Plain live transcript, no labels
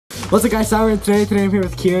What's up guys, Ciaran today I'm here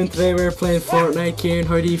with Ciaran. Today we're playing Fortnite. Ciaran,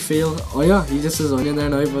 how do you feel? Oh yeah, he just has onion there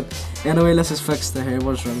now, but anyway, let's just fix the hair.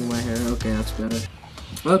 What's wrong with my hair? Okay, that's better.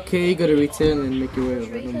 Okay, go to retail and make your way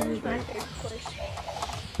over. Don't worry about it.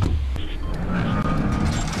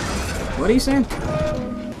 What are you saying?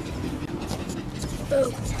 Oh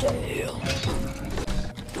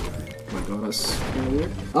my god, that's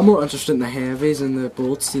weird. I'm more interested in the heavies and the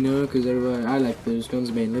bolts, you know, because I like those guns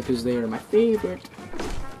mainly because they are my favorite.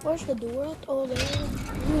 Where's the door at? Oh, there.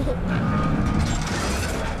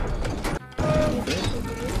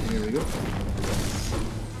 Here we go.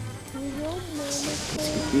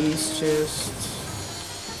 Beast chest.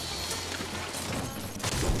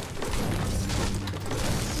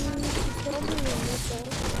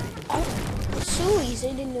 It's so easy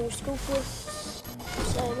to no scope with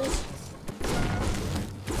Silas.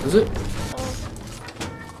 Is it?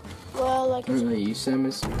 Well, like I don't know, you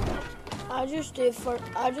Samus. I just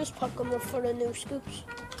pick them up for the no scoops.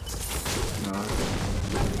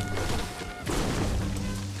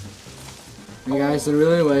 Hey guys, the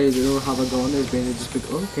really way they don't have a gun is being to just pick,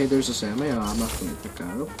 oh, okay, there's a semi, oh, I'm not going to pick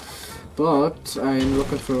that up. But I'm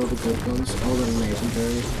looking for all the good guns, all the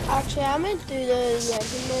legendary. Actually, I might do the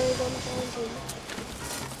legendary guns.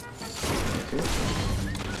 Okay.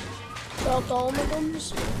 Got all my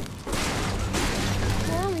guns.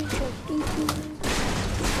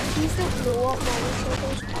 You don't know what my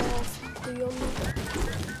circles are doing.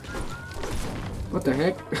 What the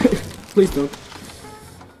heck? Please don't.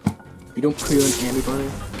 You don't pee on anybody.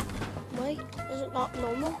 Why? Is it not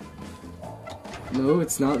normal? No,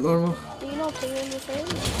 it's not normal. Do you not pee on your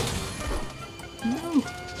friends? No.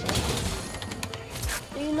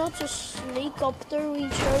 Do you not just sneak up there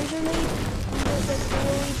with trouser mate?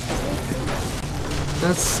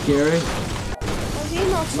 That's scary. Have you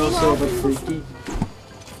not seen Also a that bit freaky.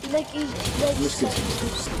 Like Nice.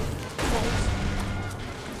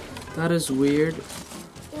 That is weird.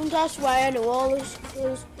 And that's why I know all this,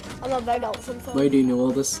 because I'm a big Elfin fan. Why do you know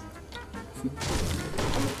all this? I'm a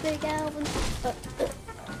big Elfin.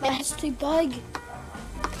 My head's too big.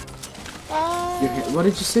 What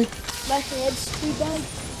did you say? My head's too big.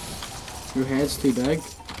 Your head's too big?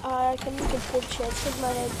 I can make a full chest because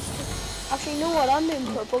my head's too... Actually, you know what? I'm doing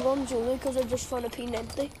purple guns only because I just found a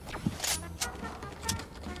P90.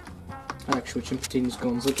 I like switching between these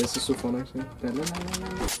guns like this is so fun actually.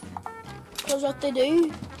 Because what they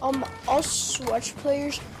do, us Switch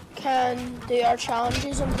players can do our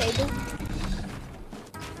challenges on table.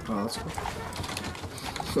 Oh, that's cool.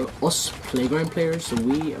 So us playground players, so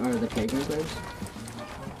we are the playground players.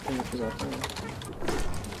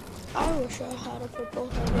 I wish I had a purple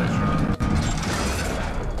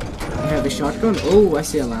Heavy shotgun? Oh, I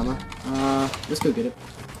see a llama. Let's go get it.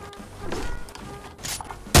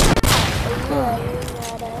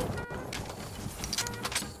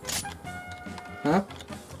 Huh?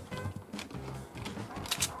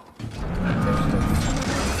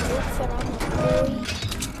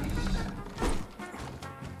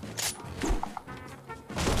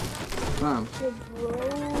 Bam.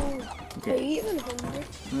 Okay. Are you even hungry?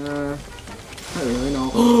 I don't really know.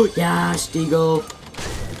 Oh, yes, Deagle!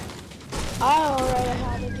 I already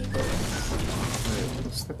had a deagle.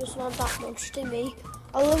 It's not that much to me.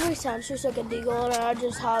 I love my sensors like a deagle and I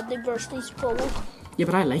just had the bursties pulled. Yeah,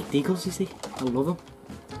 but I like deagles, you see. I love them.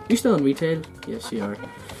 You still in retail? Yes, you are.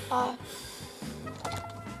 Oh,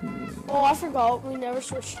 I forgot. We never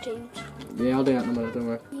switched teams. Yeah, I'll do that in a minute, don't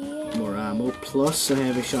worry. Yeah. More ammo plus a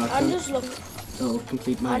heavy shotgun. I'm just looking. That'll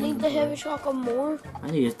complete my I need the heavy shotgun more. I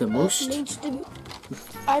need it the most.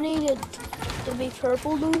 I need it to be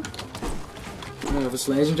purple though. If it's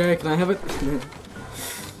legendary, can I have it?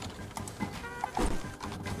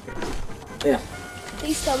 Yeah.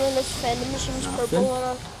 Please tell me this vending machine's purple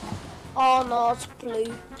on it. Oh no, it's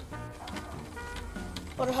blue.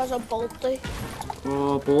 But it has a bolt there.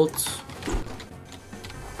 Oh, bolts.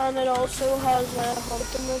 And it also has a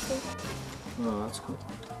hunting rifle. Oh, that's cool.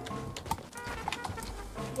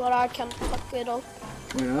 But I can't pick it up.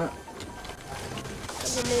 Why not?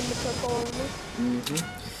 Because I need the purple only.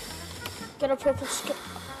 Get a purple scar.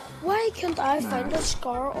 Why can't I find a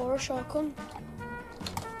scar or a shotgun?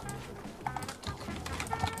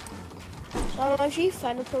 So if you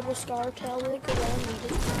find a purple scar, tell me because I need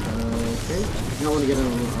it. Okay. You don't want to get it on.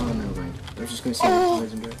 Oh, no, right. I was just going to say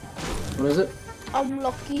legendary. What is it? I'm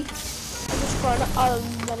lucky. I just found a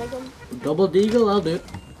minigun. Double deagle, I'll do it.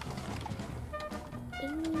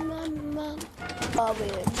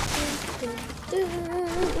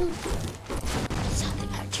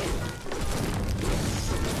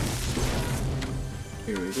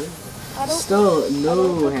 Here we go. Still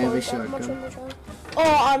no heavy shotgun.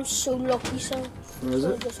 Oh, I'm so lucky, son. Where is So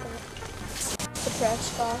it? just gonna suppress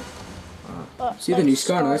scar. See the new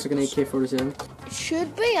scar now, it's like an AK-47. It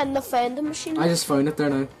should be in the vending machine. I just found it there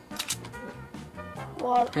now.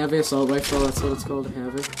 What? Heavy assault rifle, that's what it's called,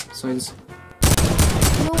 heavy. Sounds...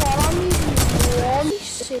 You know what? I'm using one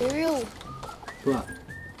cereal. What?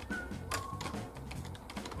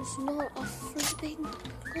 It's not a flipping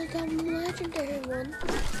goddamn legendary one.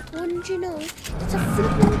 Wouldn't you know? It's a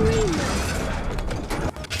flipping green one.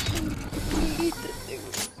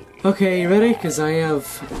 Okay, you ready? Because I have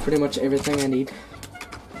pretty much everything I need.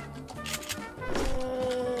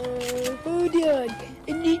 Hold on.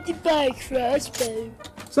 I need to buy a crossbow.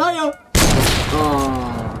 Saya!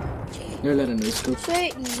 Aww. You're letting me scoop. Say,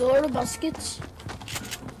 ignore the baskets.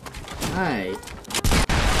 Hi.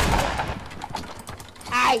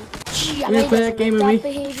 Aye. Gee, I Wanna play doesn't that game like with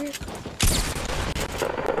that me? behavior.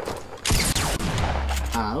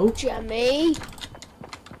 Ow. Jimmy.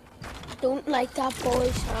 Don't like that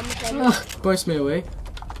boy, Sam. Ah, burst me away.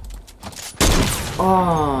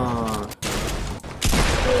 Aww.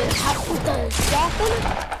 With the shotgun.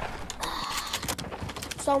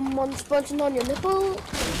 Someone's punching on your nipple.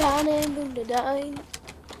 Banning, boom, da dine.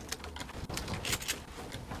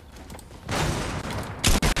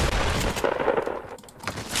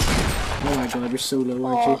 Oh my god, you're so low,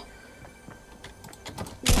 aren't you?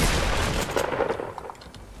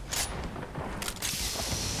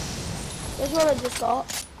 Here's what I just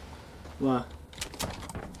thought What?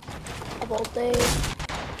 about this.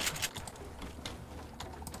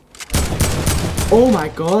 Oh my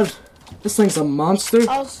god! This thing's a monster!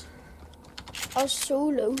 I was so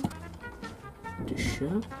low. The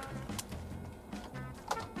shit?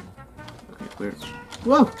 Okay, where?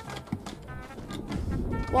 Whoa!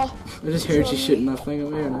 What? I just heard you shooting that thing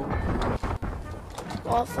over here now.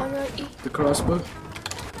 What thing are you? The crossbow.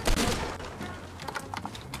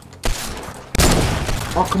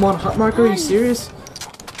 Oh, come on, hot marker, are you serious?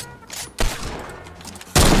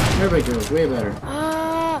 There we go, way better.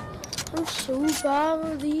 Ah, I'm so bad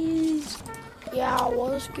with these. Yeah, I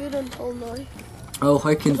was good until now. Oh,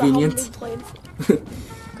 how convenient.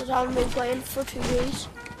 Because I haven't been playing for 2 days.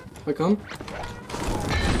 How come?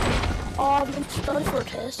 Oh, I've been studying for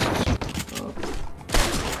tests. Oh.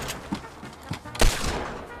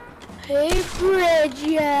 Hey,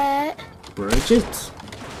 Bridget. Bridget?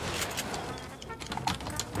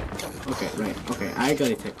 Okay, right, okay, I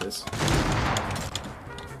gotta take this.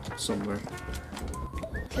 Somewhere.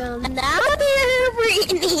 Come down here,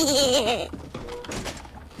 Brittany.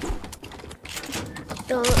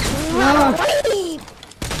 Don't wait.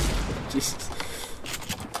 Jesus.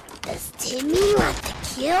 Does Timmy want to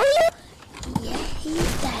kill you? Yeah, he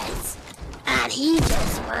does. And he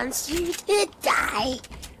just wants you to die.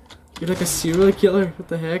 You're like a serial killer, what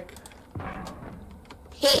the heck?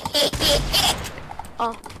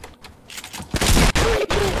 Oh.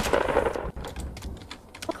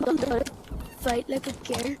 I'm gonna fight like a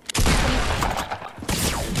girl.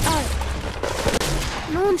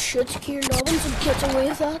 No one shoots Ciaran Robbins and gets away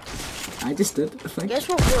with that. I just did, I think. Guess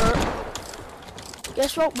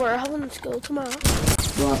what we're having at school tomorrow?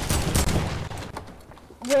 What?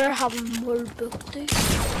 We're having World Book Day.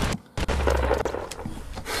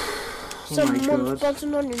 Oh my Someone's god.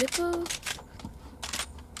 bouncing on your nipple.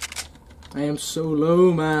 I am so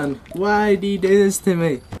low, man. Why do you do this to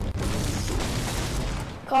me?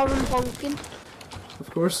 Carbon pumpkin. Of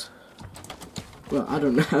course. Well, I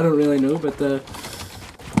don't really know, but damn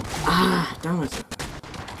it.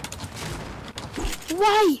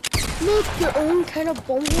 Why? Make your own kind of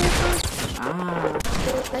bomb wafer.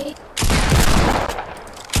 Right?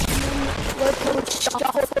 We're going to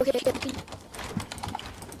stop. Okay.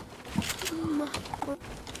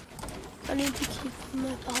 I need to keep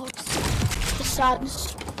my dogs. The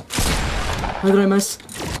sadness. How did I miss?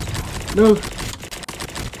 No.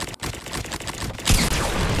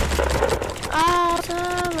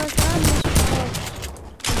 My sadness.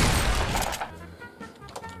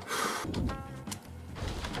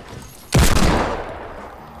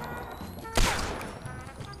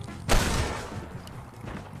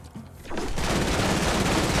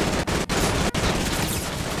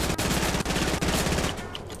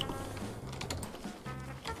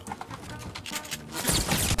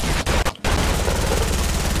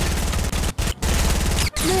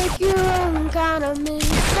 Make your own kind of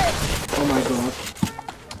mistake. Oh my god.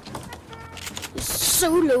 So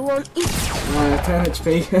low on each. 10 HP.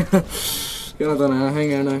 God, I don't know,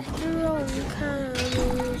 hang on now. Your own kind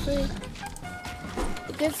of music.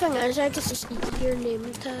 The good thing is I get to see your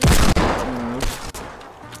name tag.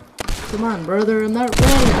 Come on, brother, I'm not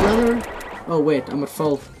ready, brother. Oh wait, I'm at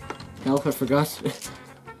full. Help, I forgot.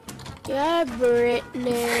 Yeah,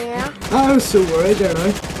 Brittany. I was so worried there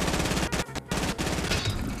now.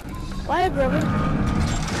 Why, brother?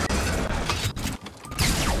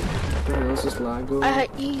 What else is lag going? I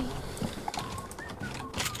hate you.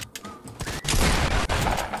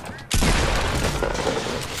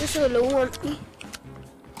 You're so low, aren't you?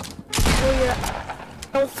 Oh,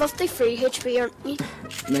 you're 53 HP, aren't you?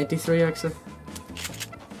 93 actually.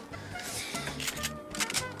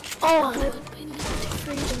 Oh, I would be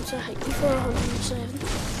 93 since I hit you for 107.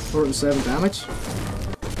 107 damage.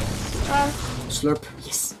 Slurp.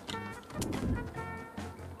 Yes.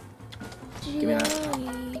 Give me that.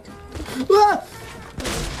 Ah!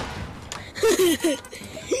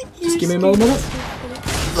 Just give me another minute.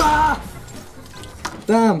 Ah!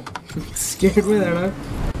 Damn. Scared me there now.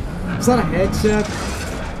 Was that a headshot?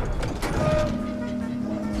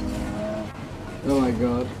 Oh my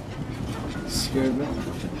god. Scared me.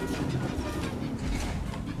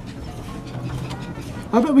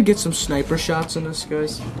 How about we get some sniper shots in this,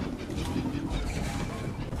 guys?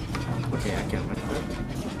 Okay, I can't make that.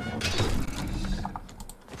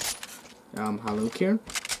 Hello, Ciaran.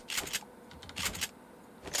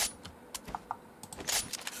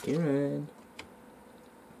 Ciaran.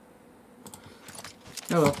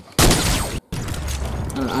 Oh well.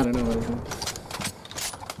 I don't know what it is.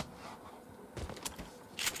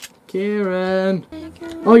 Ciaran!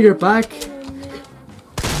 Oh, you're back!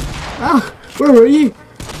 Ah! Where were you?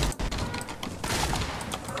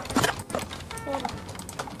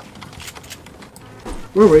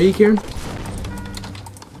 Where were you, Ciaran?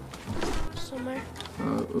 Somewhere.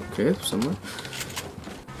 Okay, somewhere.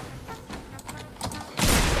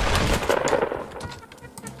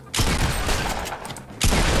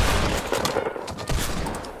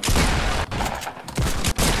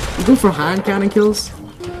 You go for hand cannon kills?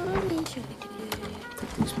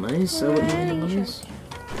 Take these mice, I wouldn't mind the mice.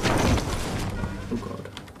 Oh god.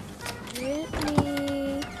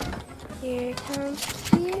 Brittany. Here comes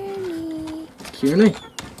Brittany. Ciaran?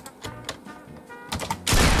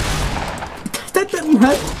 That didn't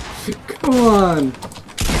hit! Come on!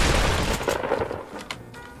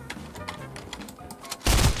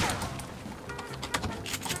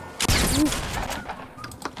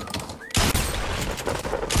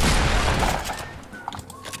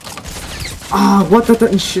 Ah, what? That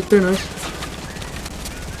didn't shit there now.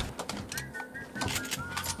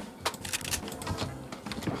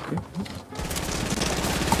 Okay.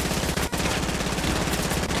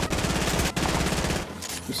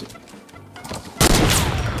 Is it?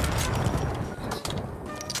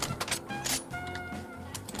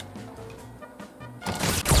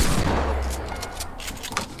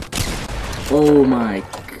 Oh my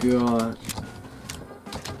god.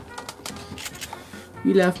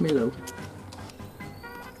 You left me low.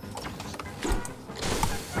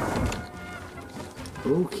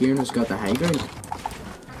 Oh, Ciaran has got the high ground.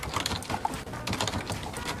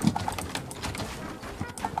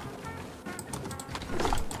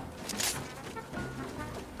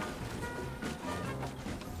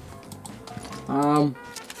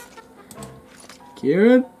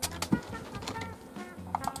 Ciaran?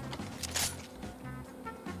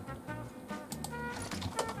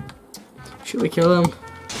 Should we kill him?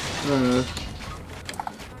 I don't know.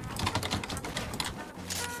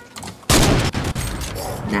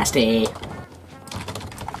 Nasty.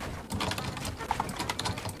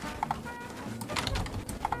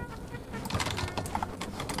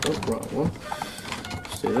 Oh, wrong one.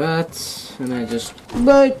 Let's do that, and then just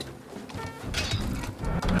bite.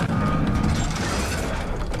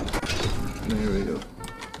 There we go.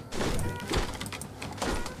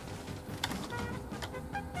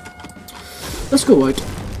 Let's go out.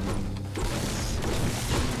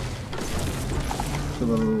 Have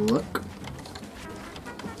a look.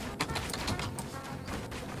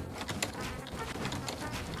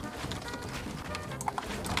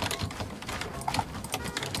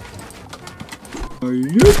 Are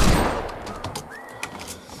you?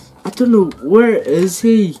 I don't know, where is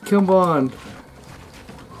he? Come on.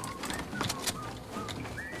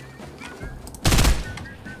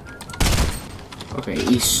 Okay,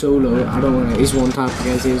 he's so low. I don't wanna. He's one tap,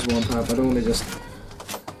 guys. He's one tap. I don't wanna just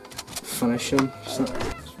finish him. So,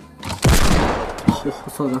 oh, I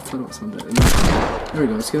thought it was something. There we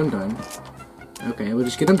go. Let's get him down. Okay, we'll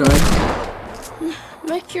just get him down.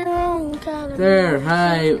 Make your own kind of. There.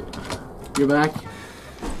 Hi. You're back.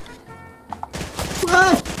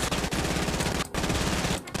 What?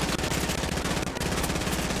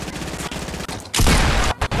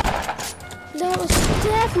 That was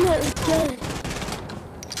definitely good.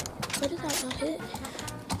 Why did that not hit?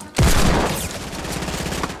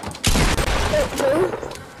 No.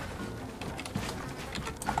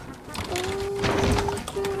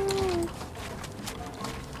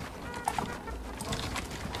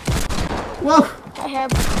 Whoa! I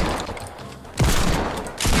have.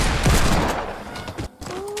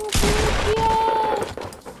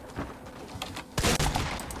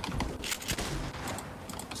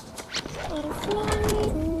 I'm flying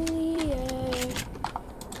in the air.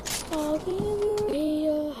 I'll give you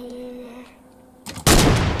your hair.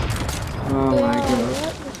 Oh my god.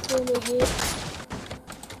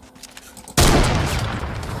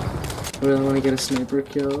 I really want to get a sniper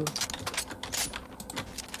kill.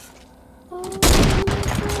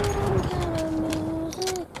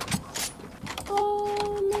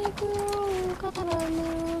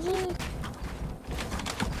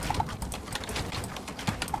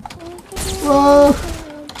 Whoa!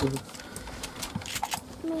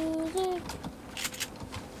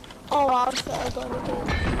 Oh, I was gonna get.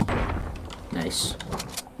 Nice.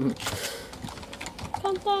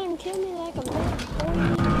 Come down and kill me like a man.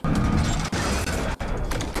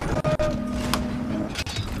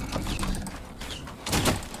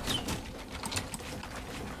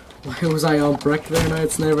 Why was I on brick there now?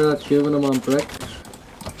 It's never that good when I'm on brick.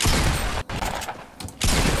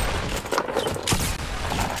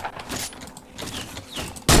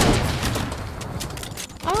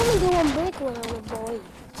 I only go on brick when I'm a boy.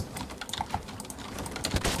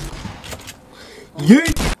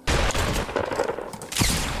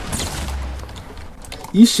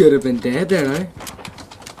 You should have been dead there now.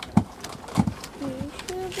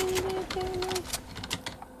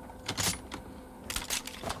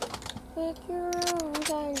 Pick your own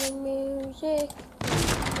kind of music.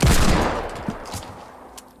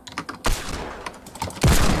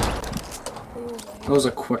 That was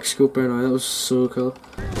a quick scooper now, that was so cool.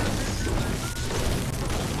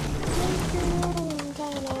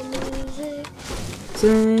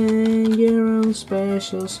 Sing your own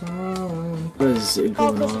special song. What is it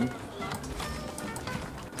going on?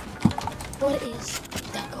 What is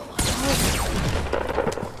that going on?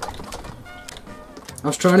 I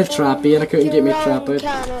was trying to trap you and I couldn't get me trap out.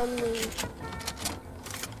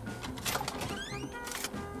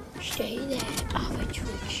 Stay there, I have a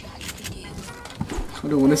trick shot for you. I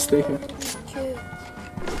don't want to stay here.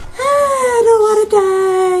 I don't want to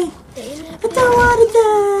die. I don't want to die.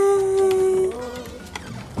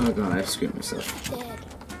 Oh god, I screwed myself.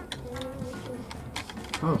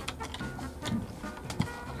 Oh.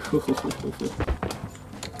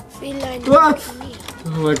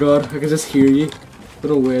 Oh my god, I can just hear you. I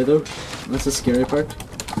don't know where though. That's the scary part.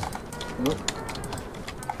 Oh.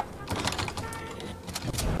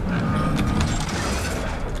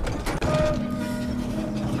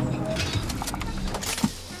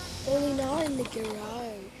 Only not in the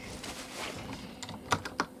garage.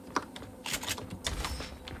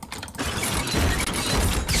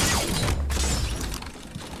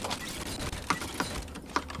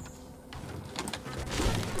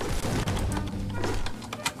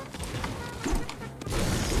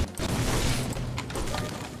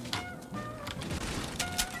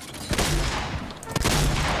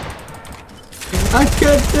 I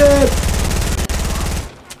kept it!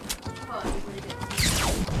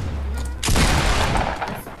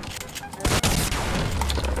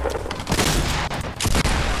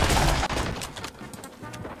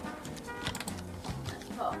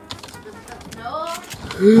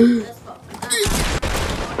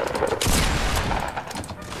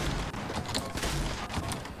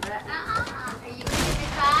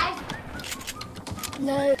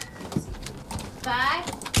 No.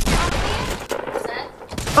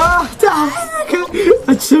 Oh,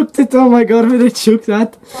 I choked it. Oh my god, how did I choke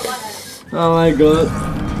that? Oh my god.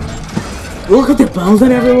 Look at the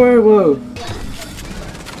building everywhere, whoa.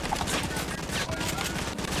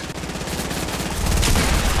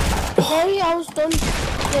 Hey, I was done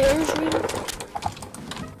stairs reading.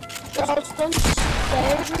 I was done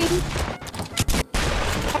stairs reading.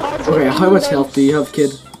 Okay, how much health do you have,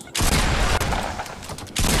 kid?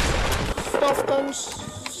 Stuff done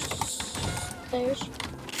stairs.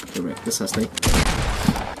 Alright, this has to.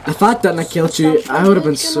 If that didn't have killed you, I would have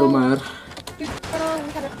been so mad.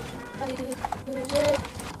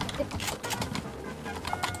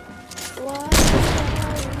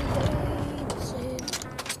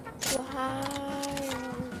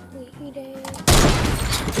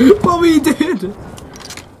 What we did?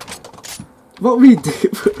 What we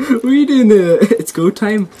did? We doing it's go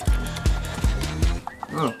time.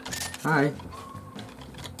 Oh, hi.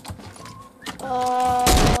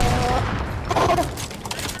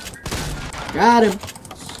 Got him.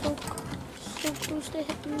 So close to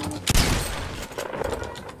hitting me.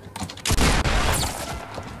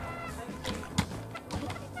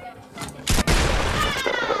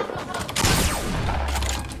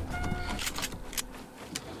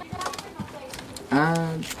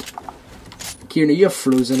 Ciaran, you have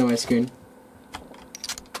frozen on my screen.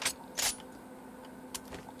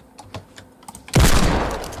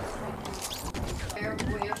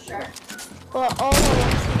 But all I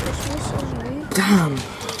want for Christmas is you. Damn.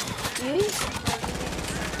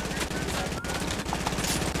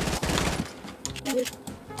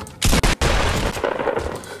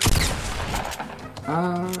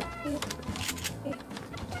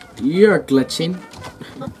 You? You're glitching.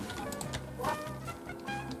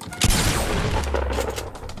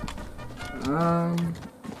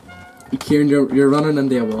 Ciaran, you're running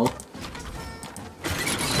into a wall.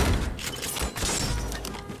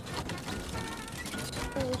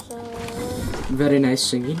 Very nice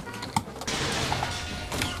singing.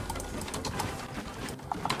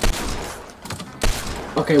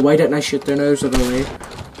 Okay, why didn't I shoot their nose out of the way?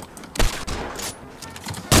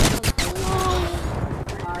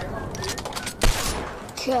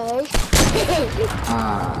 Okay.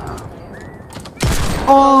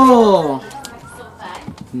 Oh!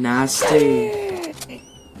 Nasty.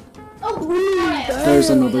 There's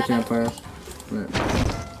another campfire. Right.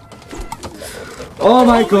 Oh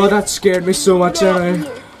my god, that scared me so much anyway.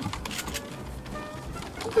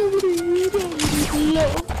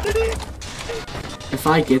 If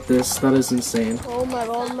I get this, that is insane. Oh my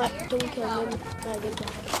god, don't kill me.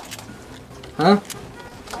 Huh?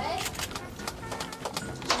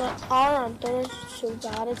 Our antenna is so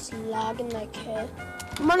bad, it's lagging like hell.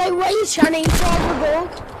 Man, why are you trying to eat dog?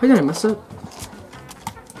 How did I miss it?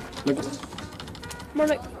 Like, Man,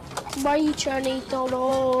 why are you trying to eat dog?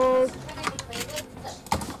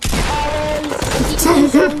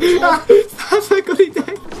 I'm not gonna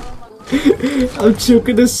die. I'm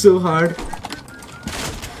choking this so hard.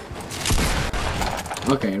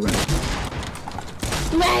 Okay, right.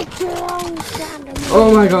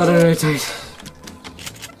 Oh my god, I died.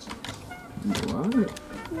 What?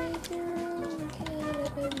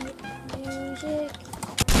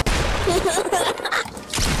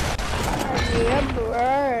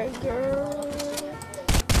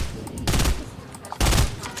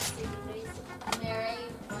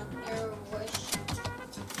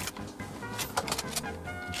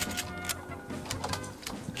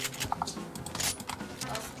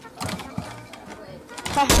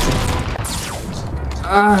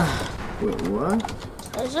 Wait, what?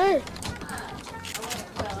 Is there?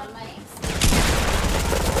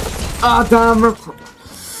 Ah, damn!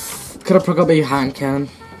 Could have picked up a hand cannon.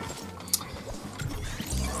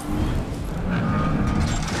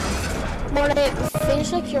 Man, it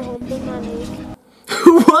feels like you're humping my leg.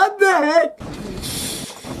 What the heck?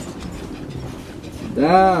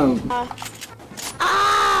 Damn.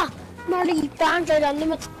 Marty, you banged right on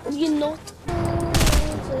them. You know.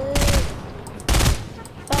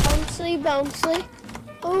 Bouncy, bouncy.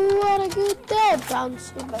 Oh, what a good day.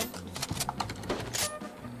 Bouncy, bouncy.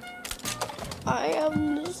 I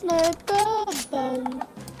am the sniper. Bouncy,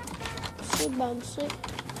 bouncy.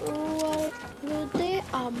 Oh, what a good day.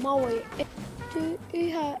 I'm my way. Do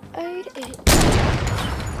you have it?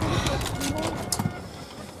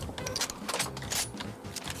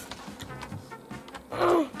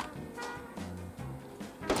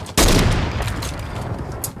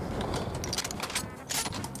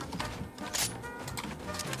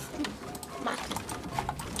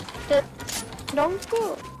 Don't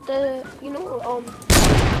go. You know,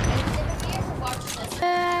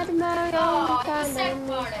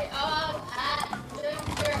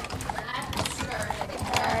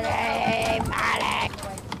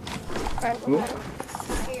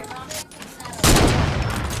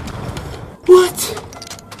 What?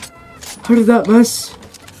 How did that miss?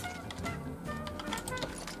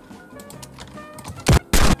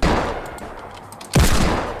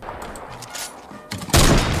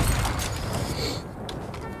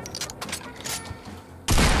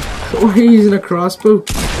 Why are you using a crossbow?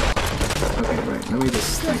 Okay, right, let me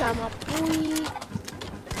just...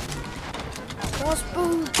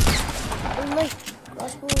 Crossbow.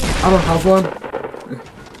 Crossbow. I don't have one.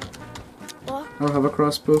 What? I don't have a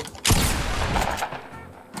crossbow.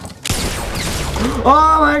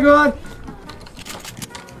 Oh my god!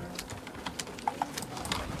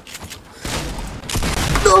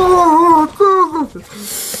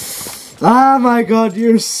 Oh my god,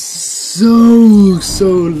 you're so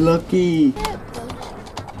lucky.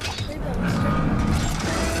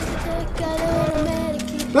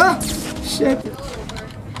 Ah, shit.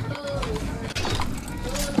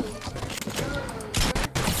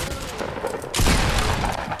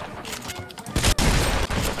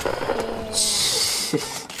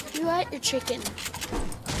 You ate your chicken.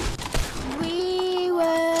 We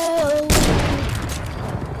will.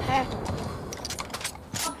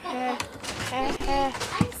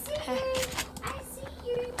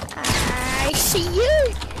 I see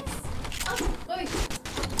you.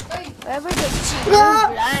 Whoever didn't see you Ah,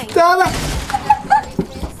 blind. damn it!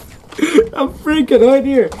 I'm freaking out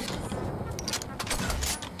here.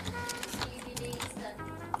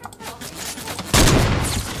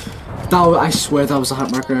 I swear that was a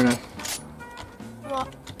hot marker in it.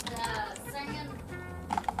 What?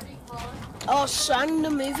 Oh, sang the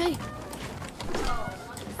movie.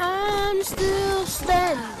 I'm still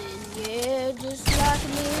standing, yeah, just like a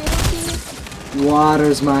little kid.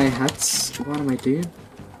 Water's my hats. What am I doing?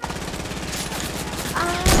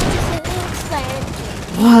 I'm still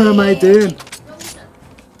standing. What am I doing?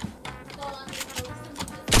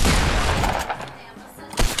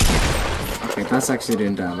 Okay, that's actually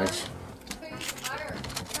doing damage.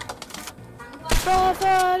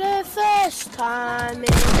 For the first time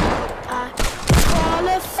for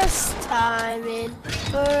the first time in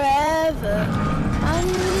forever, I'm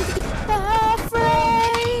really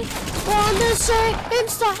afraid. Wanna say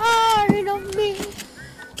inside of me,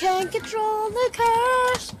 can't control the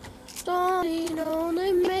curse. Don't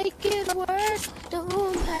only make it worse.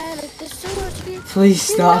 Don't panic, there's so much you. Please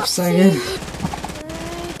stop singing.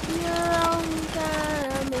 Make your own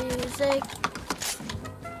kind of music.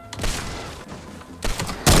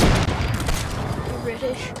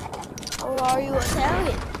 British? Or are you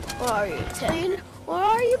Italian? Or are you Italian? Or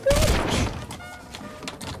are you British?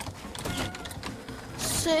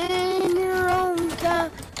 Sing your own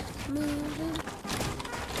kind of music.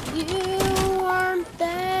 You aren't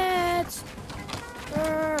that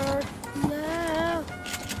hurt now.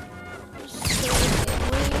 So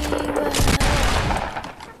we will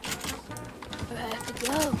have to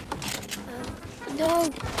go. No,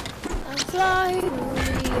 I'm flying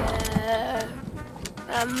through the air.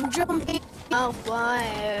 I'm jumping out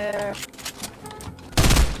fire.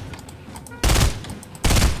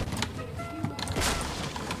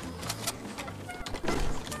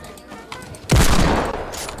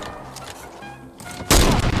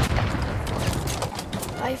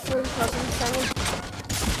 I threw cousin sandwich.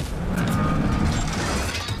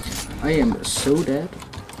 I am so dead.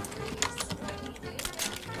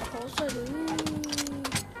 Of course I do.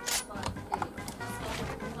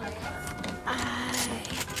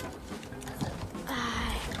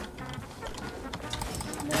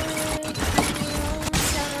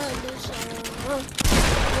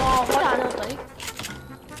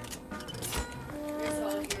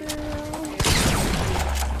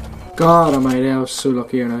 God almighty, I was so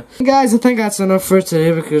lucky here now. Guys, I think that's enough for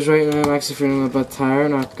today because right now I'm actually feeling a bit tired,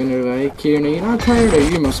 not gonna lie. Ciaran, are you not tired or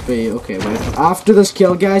you must be? Okay, wait. After this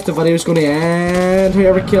kill, guys, the video's gonna end.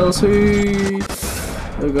 Whoever kills who.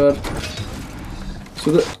 Oh god.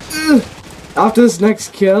 So after this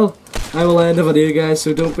next kill, I will end the video, guys,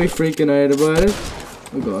 so don't be freaking out about it.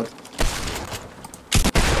 Oh god.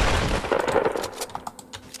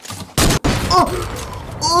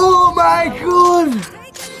 Oh my god!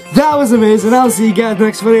 That was amazing. I'll see you guys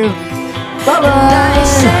next video. Bye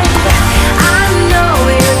bye!